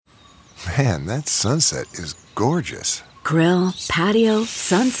Man, that sunset is gorgeous. Grill, patio,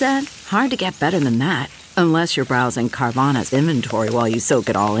 sunset. Hard to get better than that. Unless you're browsing Carvana's inventory while you soak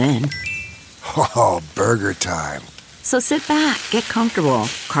it all in. Oh, burger time. So sit back, get comfortable.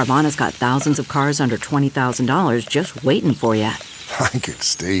 Carvana's got thousands of cars under $20,000 just waiting for you. I could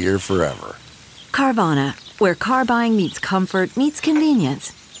stay here forever. Carvana, where car buying meets comfort meets convenience.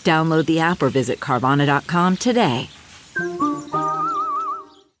 Download the app or visit Carvana.com today.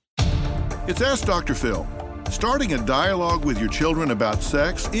 It's Ask Dr. Phil. Starting a dialogue with your children about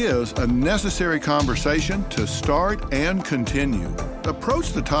sex is a necessary conversation to start and continue. Approach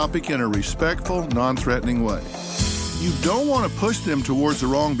the topic in a respectful, non-threatening way. You don't want to push them towards the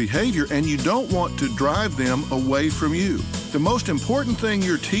wrong behavior, and you don't want to drive them away from you. The most important thing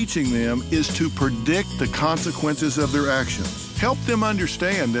you're teaching them is to predict the consequences of their actions. Help them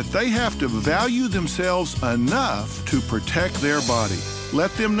understand that they have to value themselves enough to protect their body.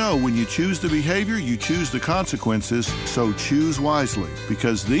 Let them know when you choose the behavior, you choose the consequences, so choose wisely,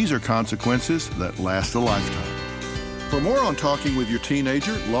 because these are consequences that last a lifetime. For more on talking with your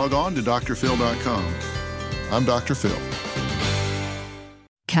teenager, log on to drphil.com. I'm Dr. Phil.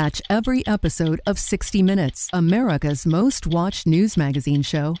 Catch every episode of 60 Minutes, America's most watched news magazine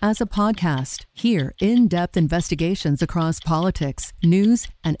show, as a podcast. Hear in-depth investigations across politics, news,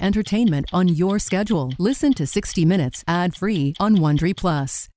 and entertainment on your schedule. Listen to 60 Minutes ad-free on Wondery Plus.